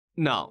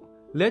Now,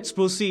 let's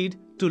proceed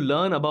to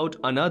learn about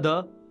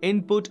another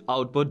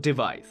input-output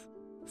device.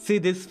 See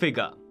this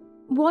figure.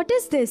 What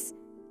is this?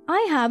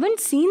 I haven't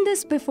seen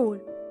this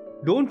before.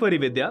 Don't worry,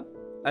 Vidya.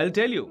 I'll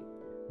tell you.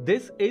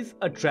 This is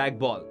a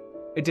trackball.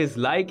 It is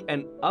like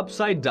an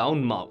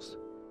upside-down mouse,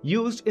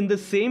 used in the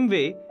same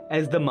way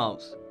as the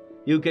mouse.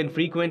 You can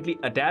frequently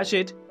attach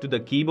it to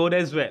the keyboard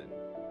as well.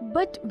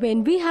 But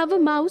when we have a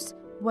mouse,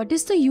 what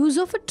is the use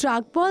of a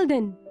trackball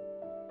then?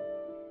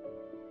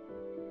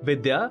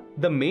 Vidya,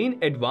 the main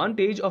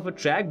advantage of a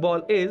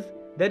trackball is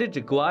that it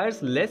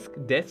requires less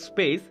desk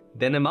space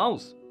than a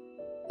mouse.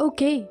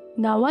 Okay,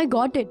 now I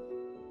got it.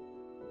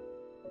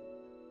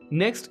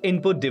 Next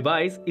input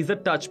device is a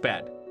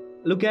touchpad.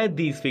 Look at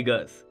these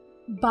figures.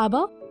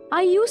 Baba,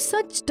 I use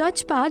such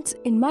touchpads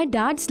in my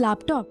dad's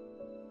laptop.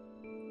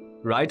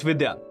 Right,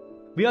 Vidya.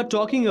 We are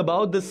talking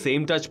about the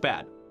same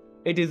touchpad.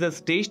 It is a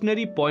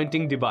stationary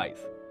pointing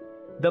device.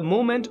 The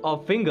movement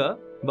of finger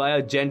by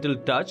a gentle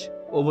touch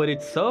over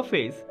its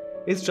surface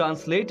is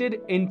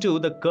translated into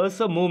the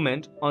cursor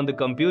movement on the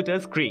computer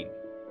screen.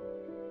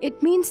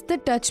 It means the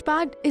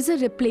touchpad is a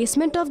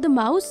replacement of the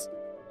mouse?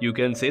 You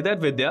can say that,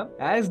 Vidya,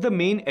 as the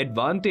main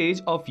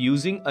advantage of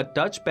using a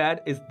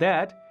touchpad is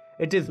that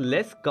it is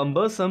less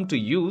cumbersome to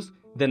use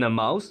than a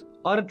mouse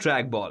or a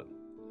trackball,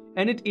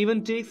 and it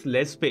even takes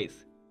less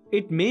space.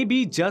 It may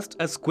be just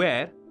a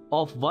square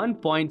of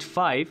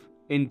 1.5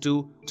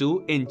 into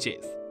 2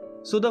 inches.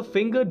 So the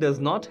finger does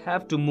not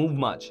have to move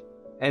much,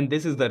 and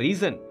this is the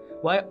reason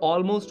why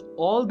almost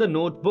all the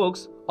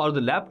notebooks or the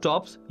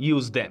laptops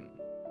use them.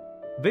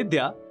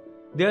 Vidya,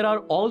 there are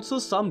also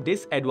some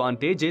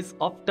disadvantages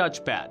of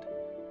touchpad,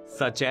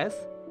 such as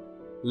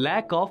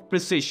lack of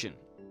precision.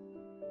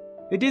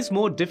 It is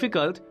more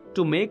difficult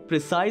to make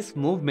precise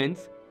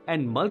movements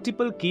and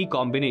multiple key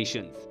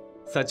combinations,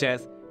 such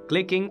as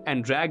clicking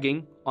and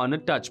dragging on a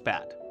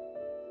touchpad.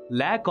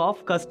 Lack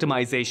of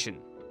customization.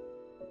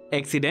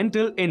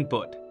 Accidental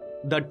input.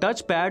 The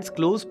touchpad's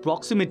close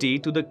proximity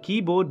to the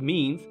keyboard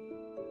means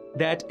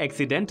that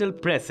accidental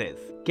presses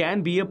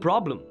can be a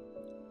problem.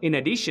 In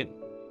addition,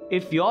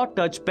 if your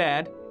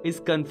touchpad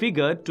is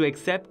configured to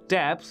accept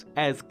taps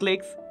as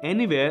clicks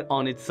anywhere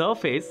on its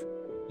surface,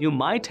 you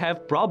might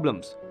have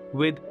problems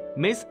with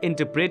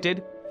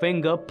misinterpreted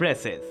finger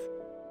presses.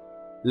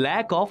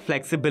 Lack of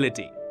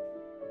flexibility.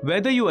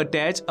 Whether you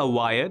attach a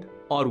wired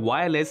or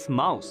wireless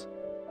mouse,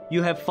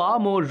 you have far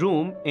more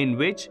room in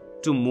which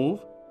to move,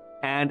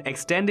 and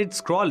extended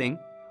scrolling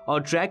or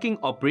tracking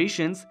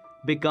operations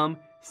become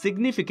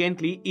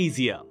significantly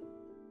easier.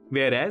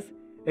 Whereas,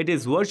 it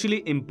is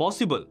virtually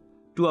impossible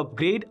to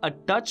upgrade a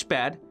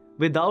touchpad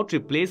without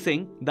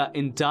replacing the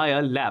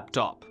entire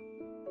laptop.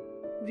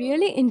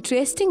 Really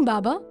interesting,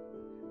 Baba.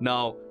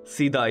 Now,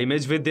 see the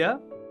image, Vidya?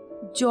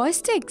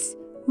 Joysticks.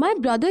 My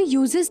brother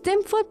uses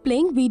them for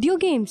playing video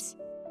games.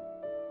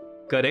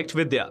 Correct,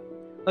 Vidya.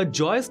 A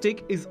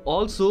joystick is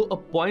also a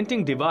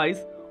pointing device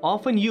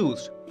often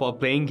used for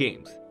playing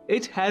games.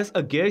 It has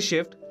a gear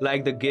shift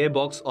like the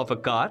gearbox of a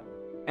car,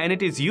 and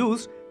it is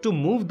used to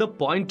move the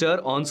pointer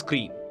on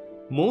screen.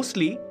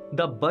 Mostly,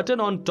 the button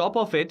on top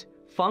of it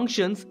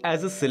functions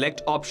as a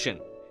select option.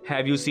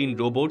 Have you seen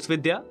robots,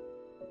 Vidya?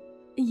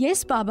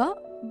 Yes, Baba.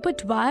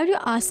 But why are you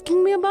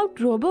asking me about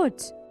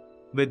robots?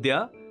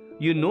 Vidya,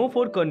 you know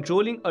for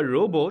controlling a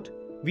robot,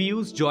 we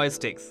use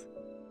joysticks.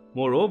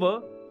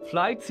 Moreover,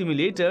 flight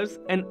simulators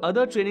and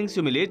other training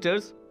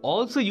simulators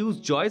also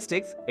use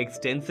joysticks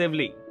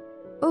extensively.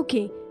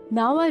 Okay,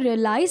 now I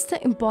realize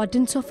the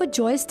importance of a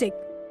joystick.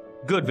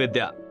 Good,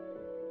 Vidya.